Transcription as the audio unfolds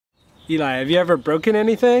Eli, have you ever broken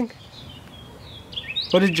anything?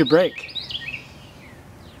 What did you break?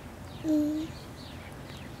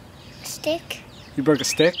 Stick. You broke a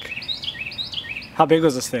stick? How big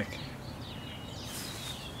was the stick?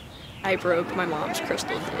 I broke my mom's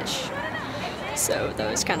crystal dish, so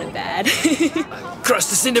that was kind of bad. Crushed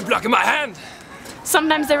the cinder block in my hand!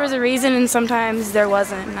 Sometimes there was a reason and sometimes there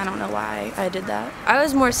wasn't, and I don't know why I did that. I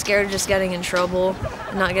was more scared of just getting in trouble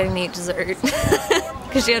and not getting to eat dessert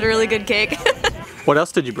because she had a really good cake. What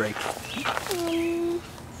else did you break?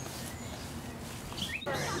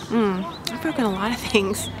 I've broken a lot of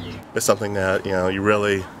things. It's something that, you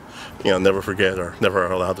really, never forget or never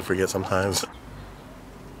are allowed to forget sometimes.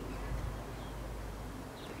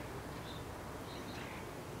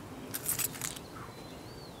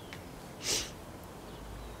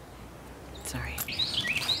 Sorry.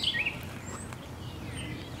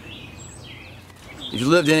 If you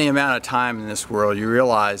lived any amount of time in this world, you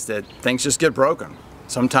realize that things just get broken.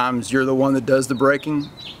 Sometimes you're the one that does the breaking,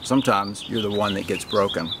 sometimes you're the one that gets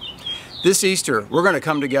broken. This Easter, we're going to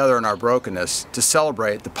come together in our brokenness to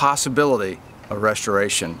celebrate the possibility of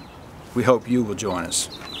restoration. We hope you will join us.